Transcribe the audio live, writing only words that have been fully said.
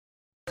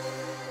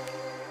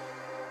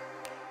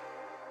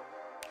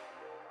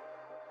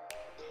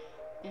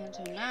And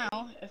so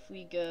now, if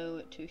we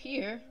go to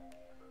here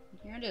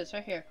it is,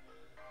 right here.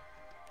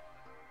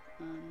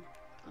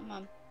 Come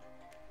on.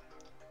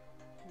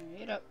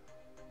 Hurry it up.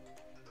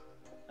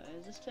 Why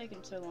is this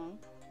taking so long?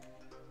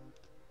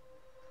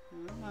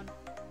 Come on.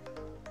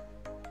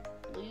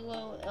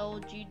 Lilo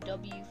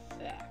LGW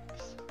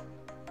Facts.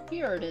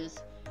 Here it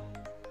is.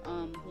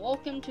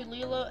 Welcome to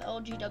Lilo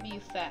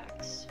LGW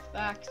Facts.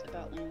 Facts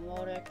about Liam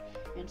Waldeck.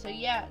 And so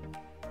yeah,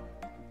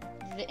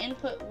 the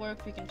input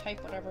works. We can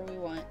type whatever we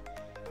want.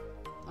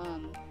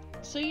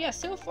 So yeah,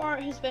 so far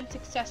it has been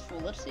successful.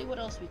 Let's see what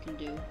else we can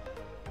do.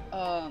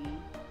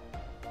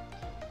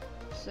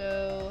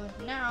 So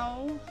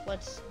now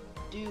let's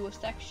do a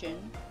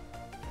section.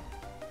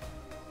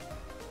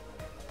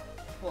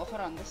 Well, hold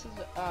on. This is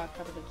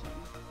cover design.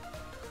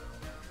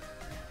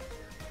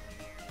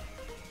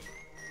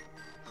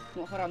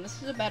 Well, hold on. This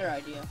is a better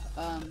idea.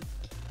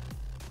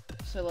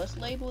 So let's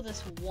label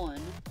this 1,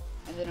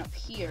 and then up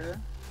here,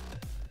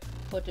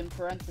 put in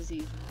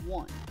parentheses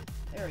 1.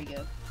 There we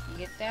go. You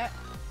get that?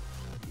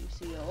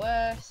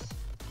 UCOS,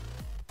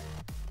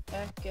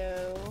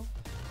 echo,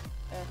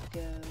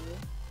 then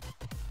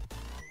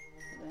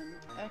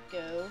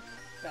echo,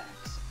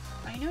 facts.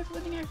 I know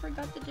one thing I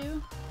forgot to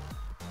do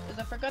is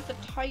I forgot to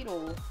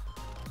title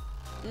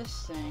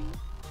this thing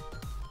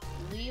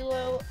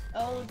Lilo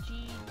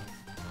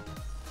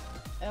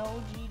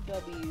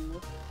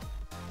LGW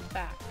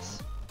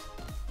Facts.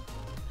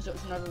 So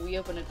whenever we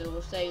open it, it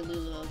will say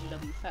Lilo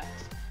LGW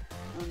Facts.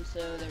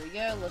 So there we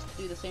go. Let's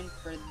do the same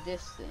for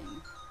this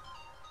thing.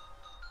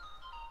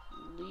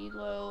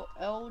 Lilo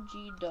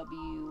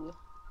LGW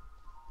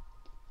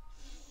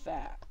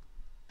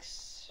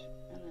Facts.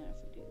 And then if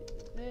we do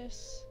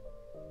this,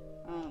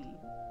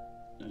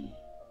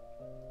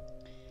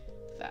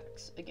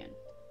 facts again.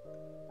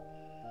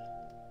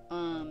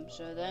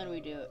 So then we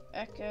do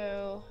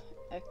echo,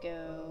 and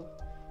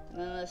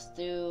then let's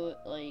do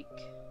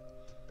like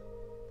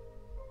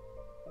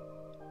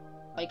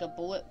a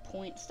bullet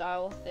point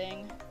style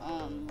thing.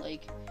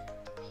 Like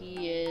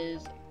he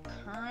is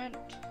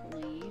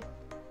currently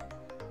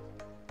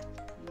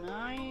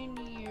 9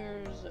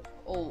 years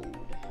old.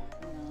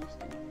 And then let's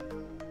do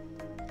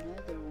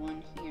another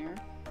one here.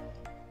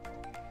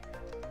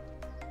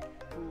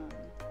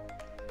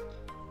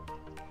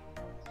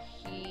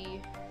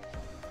 He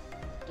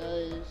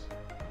does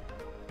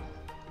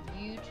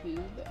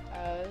YouTube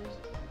as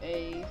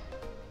a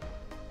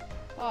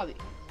hobby,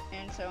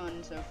 and so on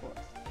and so forth.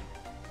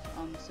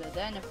 So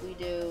then if we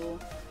do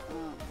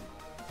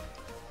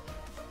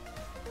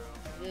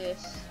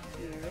this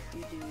here, if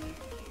we do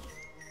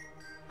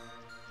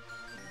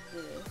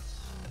this,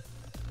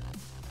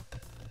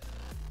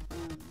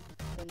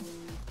 then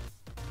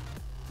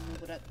we'll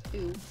put at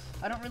 2.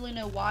 I don't really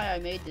know why I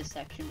made this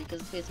section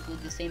because it's basically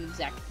the same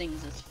exact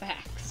things as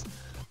facts.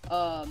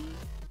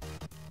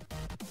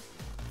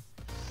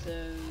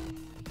 So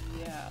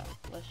yeah,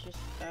 let's just,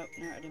 oh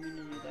no, I didn't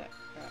mean to do that,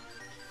 crap.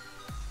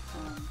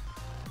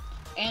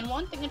 And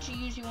one thing that you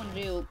usually want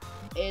to do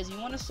is you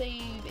want to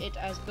save it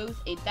as both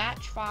a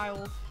batch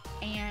file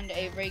and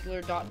a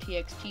regular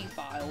 .txt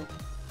file,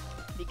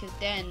 because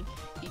then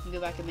you can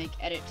go back and make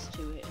edits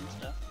to it and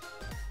stuff.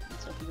 And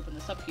so if we open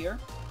this up here,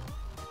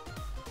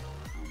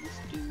 let's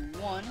do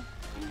 1, and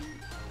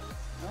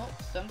oh,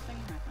 something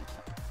happened.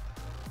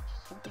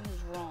 Something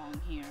is wrong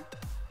here.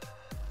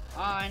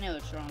 Ah, I know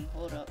it's wrong.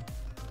 Hold up.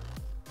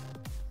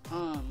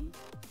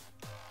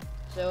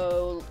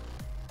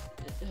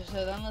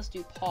 So then let's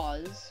do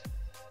pause,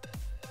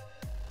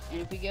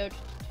 and if we go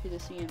to the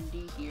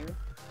CMD here,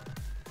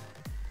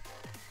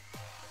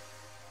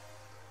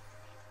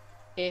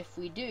 if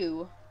we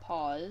do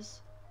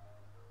pause,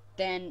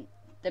 then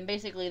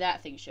basically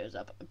that thing shows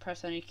up.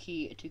 Press any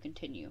key to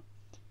continue,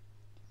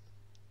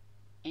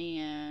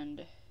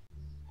 and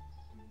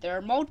there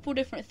are multiple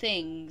different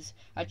things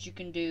that you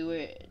can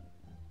do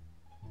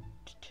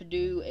to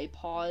do a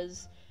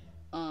pause,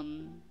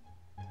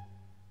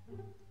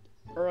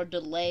 or a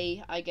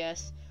delay, I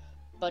guess,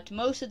 but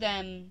most of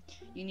them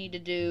you need to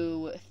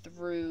do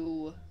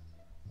through,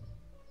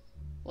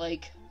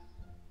 like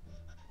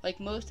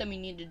most of them you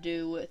need to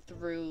do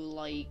through,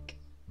 like,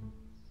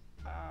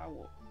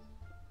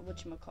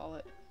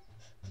 whatchamacallit,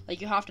 like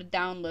you have to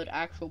download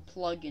actual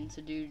plugins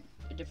to do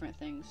different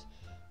things.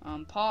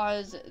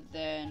 Pause,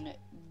 then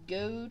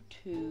go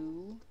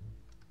to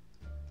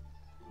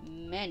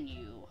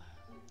menu,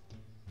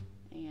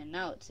 and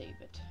now let's save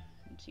it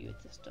and see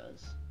what this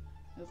does.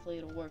 Hopefully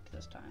it'll work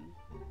this time.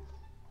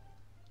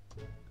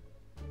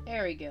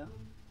 There we go.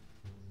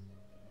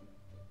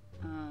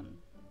 Now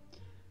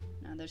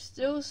there's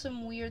still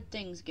some weird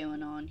things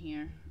going on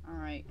here.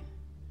 Alright.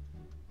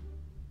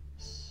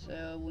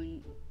 So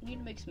we need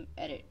to make some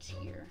edits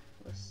here.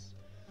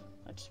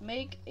 Let's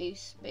make a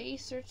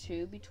space or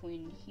 2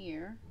 between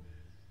here.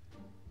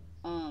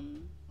 Now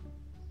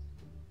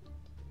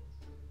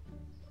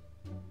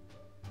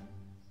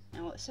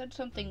it said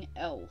something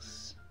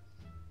else.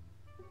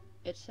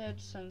 It said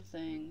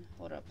something,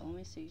 hold up, let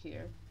me see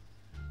here.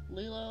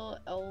 Lilo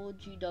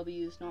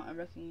LGW is not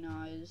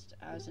recognized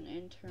as an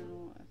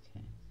internal,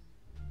 okay.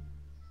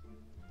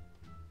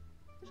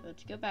 So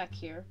let's go back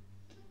here.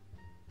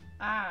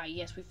 Ah,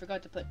 yes, we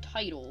forgot to put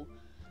title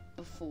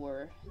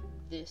before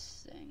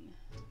this thing.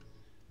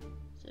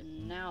 So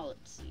now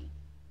let's see.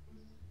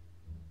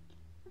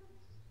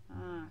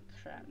 Ah,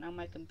 crap. Now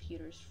my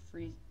computer's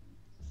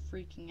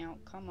freaking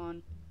out. Come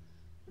on.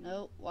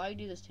 No, why you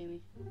do this to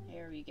me?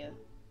 There we go.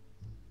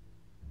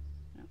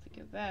 Now if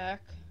we go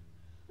back,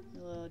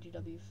 little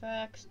GW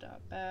facts,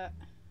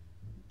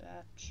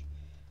 batch.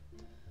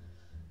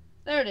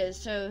 There it is.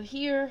 So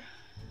here,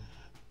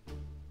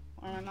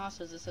 where my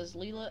mouse is, it says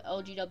Leela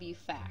LGW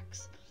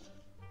facts.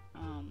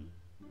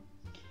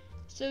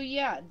 So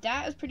yeah,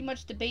 that is pretty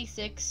much the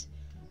basics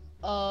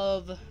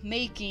of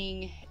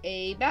making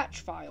a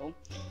batch file.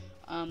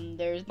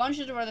 There's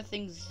bunches of other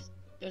things.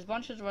 There's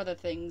bunches of other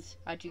things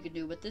that you can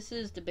do, but this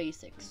is the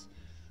basics.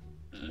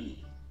 And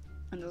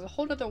there's a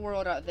whole other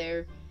world out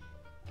there.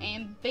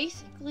 And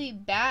basically,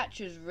 batch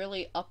is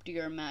really up to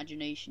your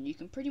imagination. You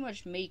can pretty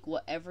much make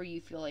whatever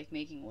you feel like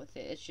making with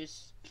it. It's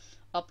just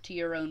up to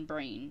your own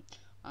brain.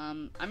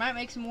 I might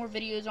make some more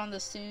videos on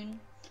this soon.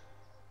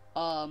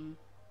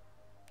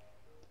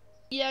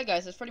 Yeah,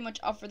 guys, that's pretty much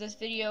up for this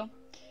video.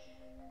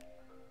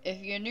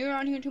 If you're new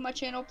around here to my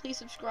channel, please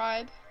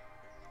subscribe.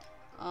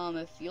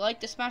 If you like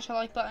this, smash the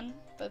like button.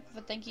 But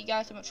thank you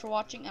guys so much for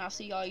watching, and I'll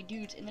see y'all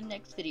dudes in the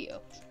next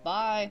video.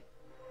 Bye.